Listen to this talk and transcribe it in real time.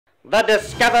The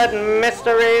discovered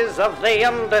mysteries of the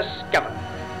undiscovered.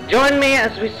 Join me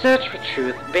as we search for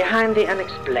truth behind the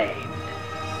unexplained,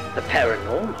 the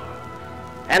paranormal,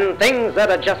 and things that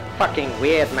are just fucking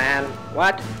weird, man.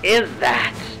 What is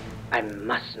that? I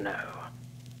must know.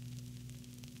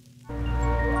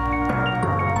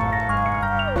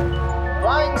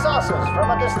 Flying saucers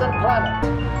from a distant planet.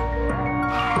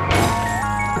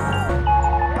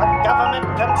 A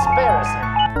government conspiracy.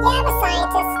 Yeah, I'm a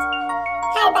scientist.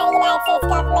 Hired by the United States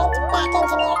government to back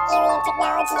engineer alien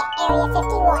technology at Area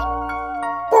 51.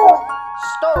 Boom!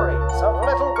 Stories of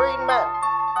little green men.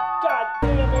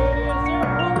 Goddamn aliens, they're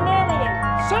ruining everything.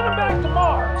 Send them back to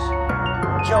Mars.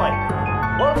 Join me,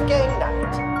 Wolfgang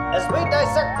Knight, as we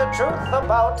dissect the truth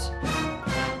about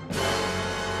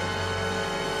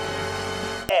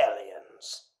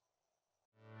aliens.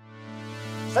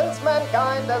 Since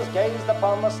mankind has gazed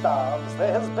upon the stars,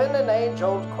 there has been an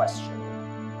age-old question.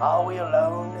 Are we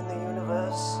alone in the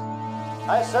universe?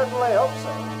 I certainly hope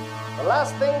so. The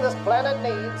last thing this planet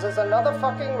needs is another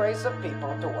fucking race of people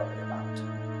to worry about.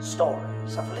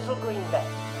 Stories of little green men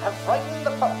have frightened the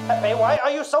Pepe, why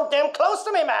are you so damn close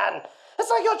to me, man?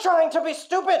 It's like you're trying to be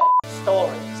stupid.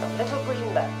 Stories of little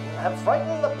green men have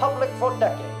frightened the public for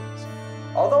decades.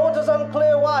 Although it is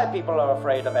unclear why people are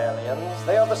afraid of aliens,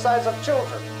 they are the size of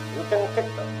children. You can kick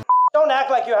them. Don't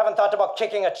act like you haven't thought about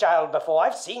kicking a child before.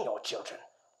 I've seen your children.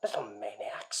 Little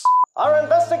maniacs. Our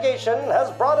investigation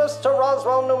has brought us to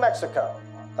Roswell, New Mexico,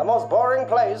 the most boring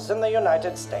place in the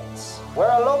United States, where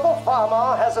a local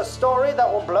farmer has a story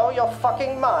that will blow your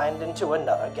fucking mind into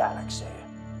another galaxy.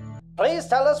 Please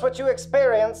tell us what you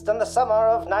experienced in the summer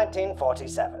of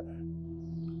 1947.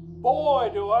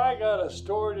 Boy, do I got a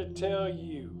story to tell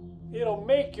you. It'll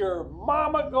make your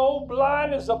mama go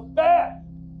blind as a bat.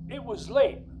 It was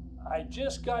late. I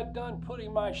just got done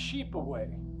putting my sheep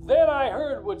away. Then I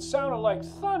heard what sounded like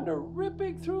thunder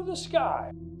ripping through the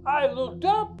sky. I looked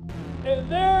up, and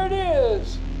there it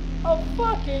is. A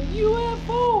fucking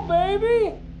UFO,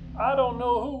 baby! I don't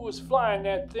know who was flying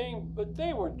that thing, but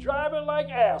they were driving like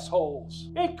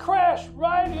assholes. It crashed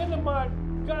right into my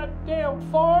goddamn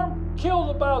farm,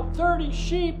 killed about 30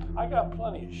 sheep. I got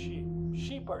plenty of sheep.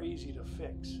 Sheep are easy to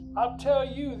fix. I'll tell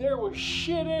you, there was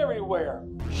shit everywhere.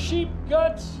 Sheep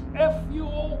guts,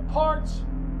 FUO parts.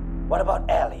 What about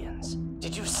aliens?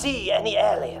 Did you see any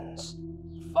aliens?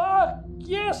 Fuck,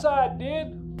 yes I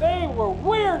did. They were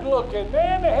weird looking,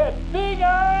 man. They had big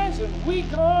eyes and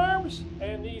weak arms.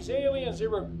 And these aliens, they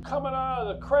were coming out of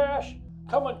the crash,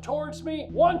 coming towards me.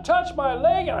 One touched my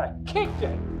leg and I kicked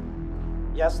it.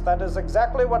 Yes, that is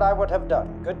exactly what I would have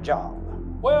done. Good job.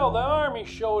 Well, the army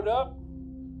showed up,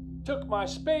 took my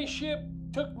spaceship,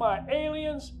 took my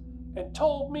aliens, and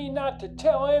told me not to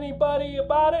tell anybody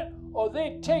about it or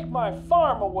they'd take my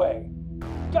farm away.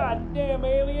 Goddamn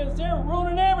aliens, they're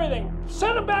ruining everything.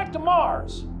 Send them back to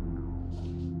Mars.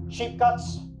 Sheep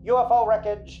guts, UFO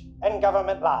wreckage, and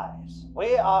government lies.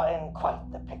 We are in quite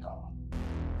the pickle.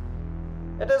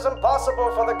 It is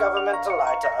impossible for the government to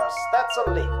lie to us. That's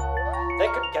illegal. They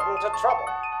could get into trouble.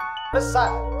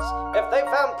 Besides, if they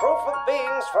found proof of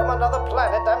beings from another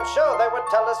planet, I'm sure they would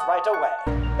tell us right away.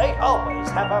 They always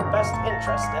have our best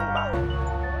interest in mind.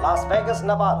 Las Vegas,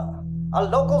 Nevada. A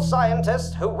local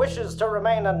scientist who wishes to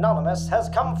remain anonymous has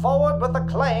come forward with a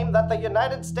claim that the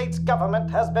United States government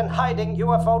has been hiding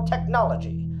UFO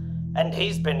technology, and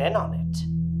he's been in on it.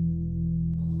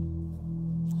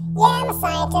 Yeah, I'm a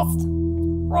scientist.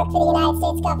 Work for the United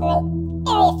States government.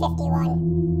 Area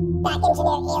 51. Back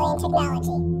engineer alien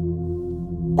technology.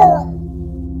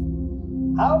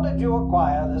 Boom. How did you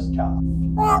acquire this job?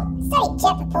 Well, studied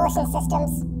jet propulsion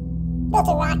systems. Built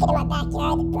a rocket in my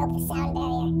backyard that broke the sound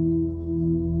barrier.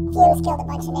 Fumes killed a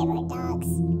bunch of neighborhood dogs.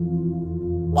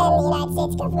 Then the United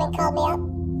States government called me up.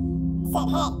 Said,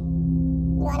 hey,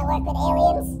 you want to work with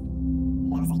aliens?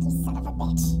 And I was like, you son of a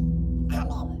bitch. I'm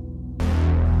in.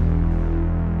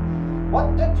 What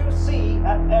did you see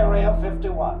at Area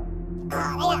 51? Oh, they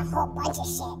got a whole bunch of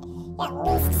shit. At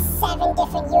least 7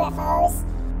 different UFOs.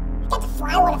 I got to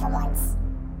fly one of them once.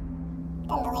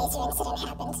 Then the laser incident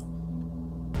happened.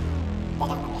 They don't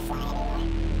let me fly anymore.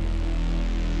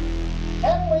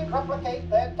 Can we replicate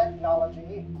their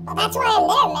technology? Well, that's why I'm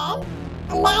there, man.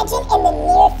 Imagine in the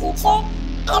near future,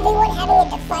 everyone having a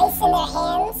device in their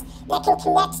hands that can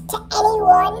connect to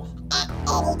anyone at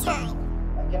any time.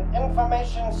 Like an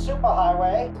information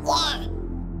superhighway? Yeah.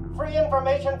 Free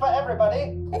information for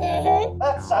everybody? Mm-hmm.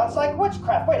 That sounds like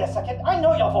witchcraft. Wait a second, I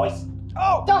know your voice.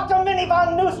 Oh, Dr. Minnie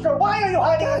von Neustrom, why are you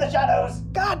hiding in the shadows?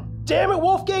 God damn it,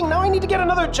 Wolfgang, now I need to get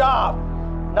another job.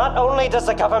 Not only does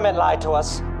the government lie to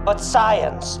us, but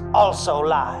science also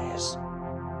lies.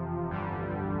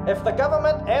 If the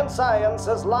government and science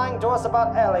is lying to us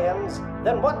about aliens,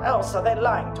 then what else are they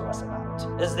lying to us about?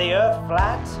 Is the Earth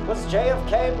flat? Was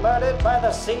JFK murdered by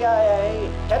the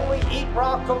CIA? Can we eat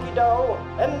raw cookie dough?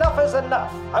 Enough is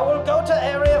enough. I will go to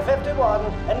Area 51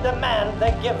 and demand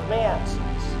they give me answers.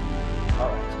 All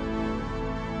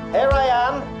right. Here I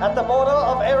am at the border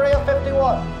of Area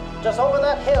 51. Just over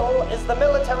that hill is the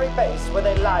military base where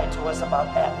they lied to us about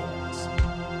aliens.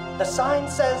 The sign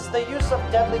says the use of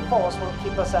deadly force will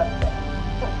keep us at bay.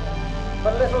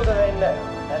 But little do they know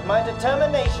that my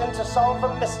determination to solve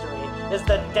a mystery is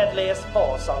the deadliest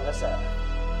force on this earth.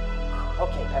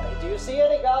 Okay, Pepe, do you see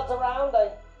any guards around?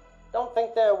 I don't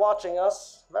think they're watching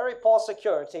us. Very poor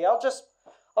security. I'll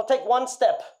take one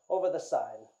step over the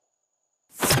sign.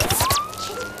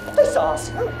 They saw us.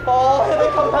 Oh, here they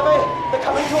come, Pepe. They're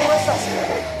coming to arrest us.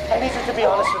 I need you to be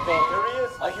honest with me. Here he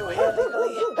is. Are you here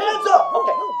legally? Hands up!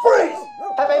 Okay. Freeze!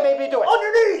 Pepe made me do it. On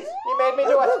your knees! He made me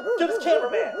do it. To this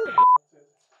cameraman.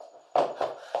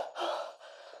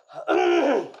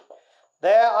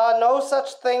 There are no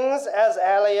such things as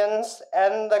aliens,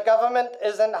 and the government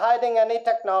isn't hiding any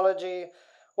technology.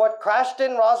 What crashed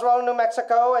in Roswell, New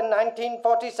Mexico in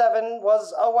 1947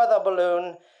 was a weather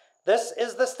balloon. This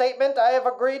is the statement I have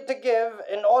agreed to give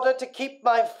in order to keep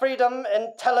my freedom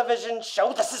in television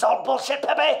show. This is all bullshit,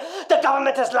 Pepe! The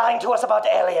government is lying to us about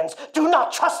aliens. Do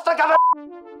not trust the government!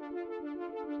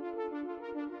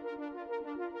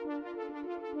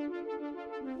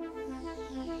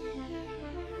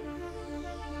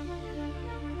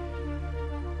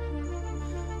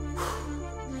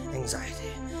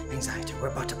 Anxiety. We're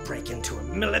about to break into a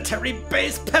military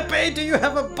base. Pepe, do you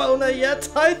have a boner yet?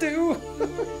 I do.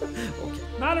 Okay.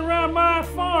 Not around my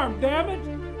farm, damn it!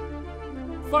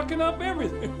 Fucking up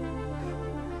everything.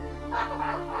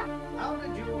 How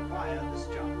did you acquire this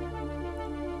job?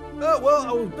 Well,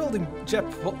 I was building jet.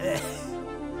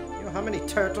 You know how many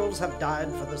turtles have died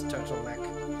for this turtleneck?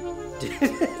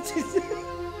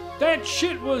 That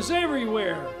shit was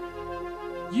everywhere.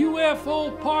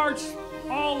 UFO parts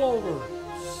all over.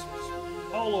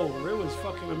 All over. It was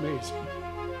fucking amazing.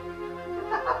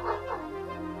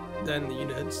 Then the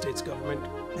United States government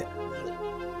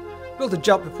built a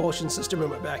jet propulsion system in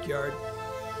my backyard.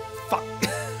 Fuck.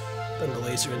 Then the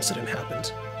laser incident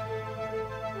happened.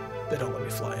 They don't let me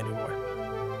fly anymore.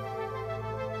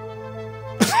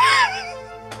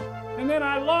 And then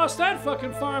I lost that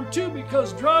fucking farm too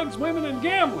because drugs, women, and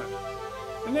gambling.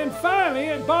 And then finally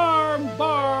at farm.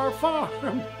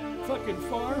 Fucking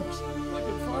farms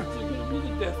are gonna be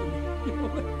the death of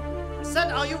me. I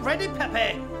said, are you ready,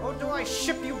 Pepe? Or do I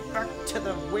ship you back to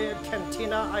the weird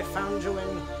cantina I found you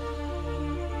in?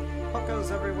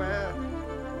 Hookers everywhere,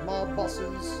 mob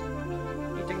bosses,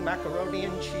 eating macaroni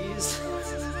and cheese.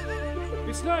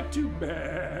 It's not too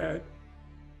bad.